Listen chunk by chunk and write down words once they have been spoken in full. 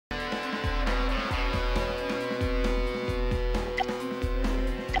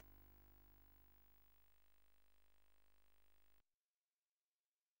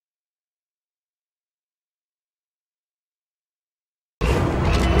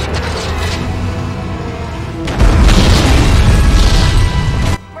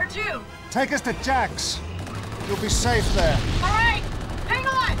Take us to Jack's. You'll be safe there. All right, hang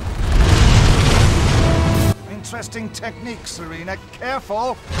on! Interesting technique, Serena.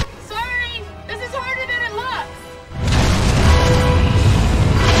 Careful! Sorry, this is harder than it looks.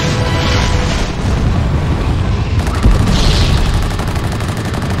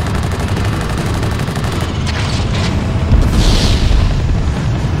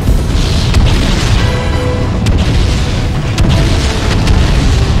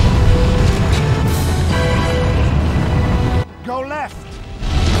 Go left!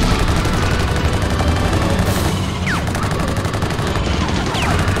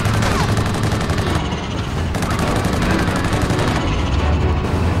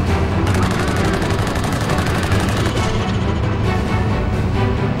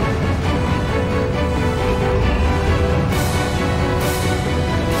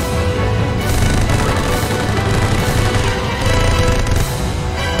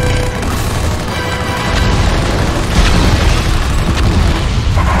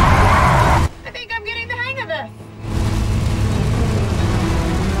 I think I'm getting the hang of this.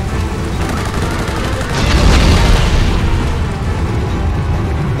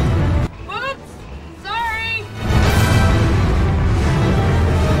 Whoops! Sorry!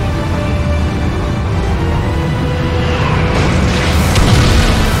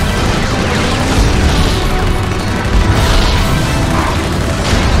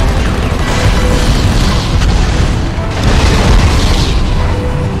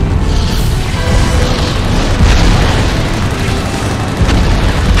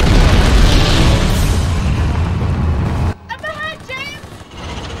 I'm behind, James!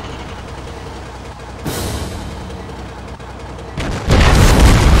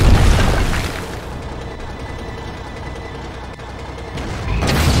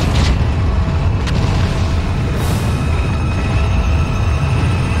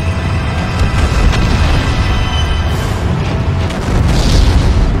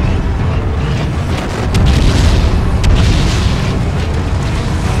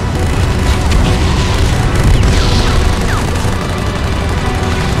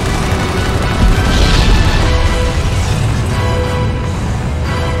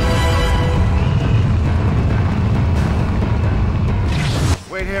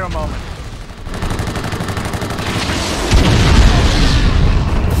 Wait here a moment.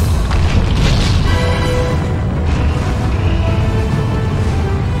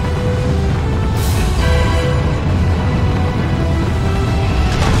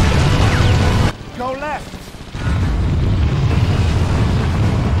 Go left!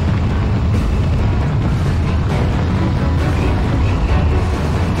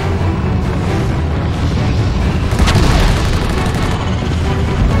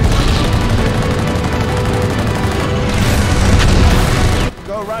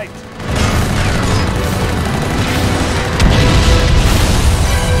 Go right.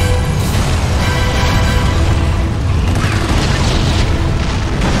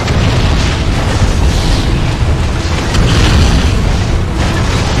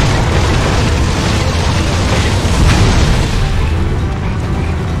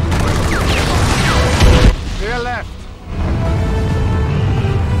 To your left.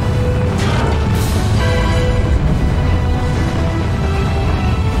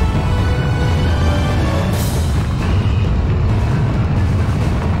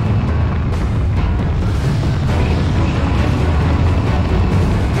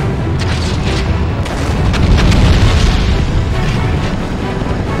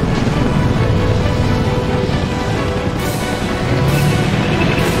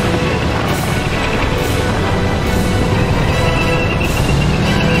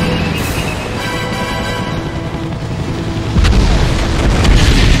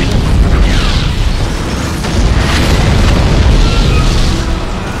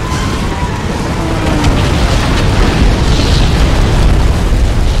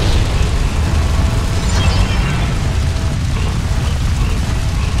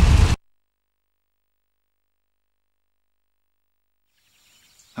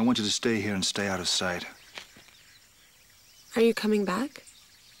 I want you to stay here and stay out of sight. Are you coming back?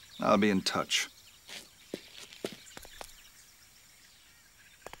 I'll be in touch.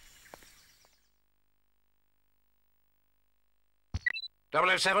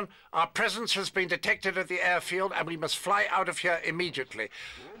 .007, our presence has been detected at the airfield and we must fly out of here immediately.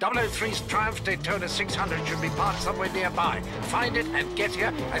 003's Triumph Daytona 600 should be parked somewhere nearby. Find it and get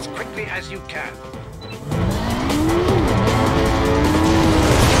here as quickly as you can.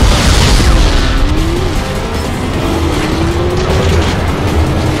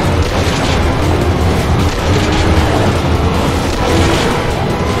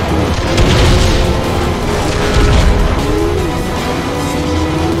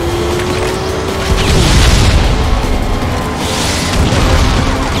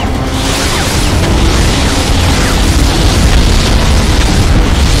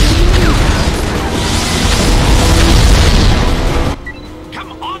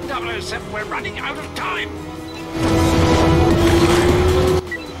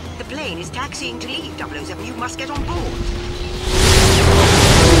 taxiing to leave, 007. You must get on board.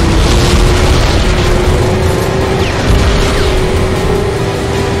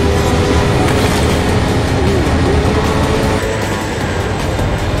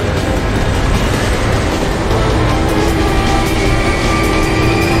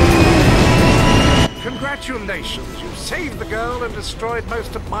 Congratulations, you saved the girl and destroyed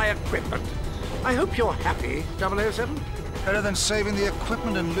most of my equipment. I hope you're happy, 007. Better than saving the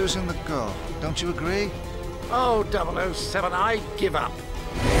equipment and losing the girl. Don't you agree? Oh, 007, I give up.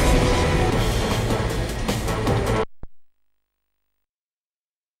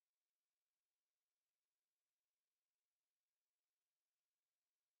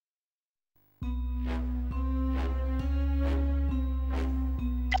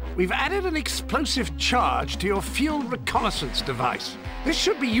 We've added an explosive charge to your field reconnaissance device. This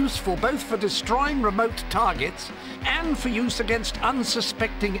should be useful both for destroying remote targets and for use against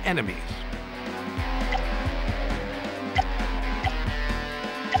unsuspecting enemies.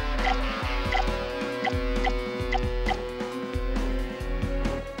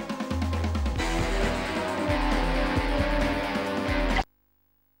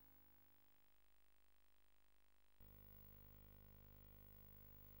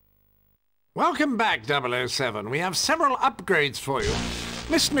 Welcome back, 007. We have several upgrades for you.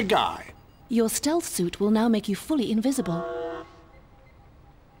 Miss Nagai. Your stealth suit will now make you fully invisible.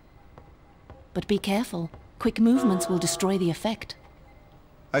 But be careful. Quick movements will destroy the effect.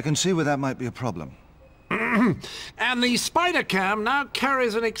 I can see where that might be a problem. And the Spider Cam now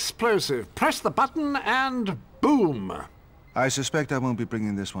carries an explosive. Press the button and boom. I suspect I won't be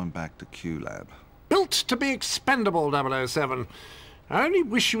bringing this one back to Q-Lab. Built to be expendable, 007. I only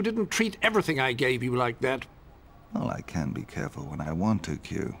wish you didn't treat everything I gave you like that. Well, I can be careful when I want to,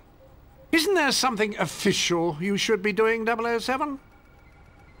 Q. Isn't there something official you should be doing, 007?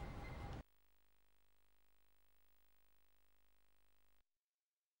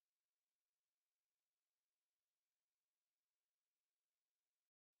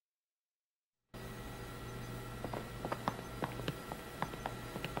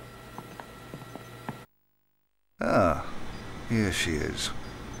 Ah, here she is.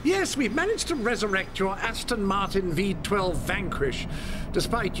 Yes, we've managed to resurrect your Aston Martin V12 Vanquish,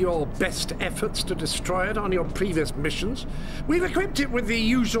 despite your best efforts to destroy it on your previous missions. We've equipped it with the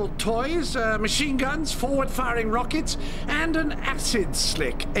usual toys, machine guns, forward-firing rockets, and an acid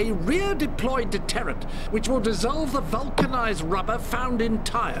slick, a rear-deployed deterrent, which will dissolve the vulcanized rubber found in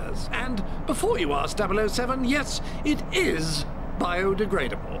tires. And before you ask, 007, yes, it is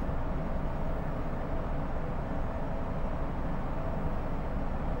biodegradable.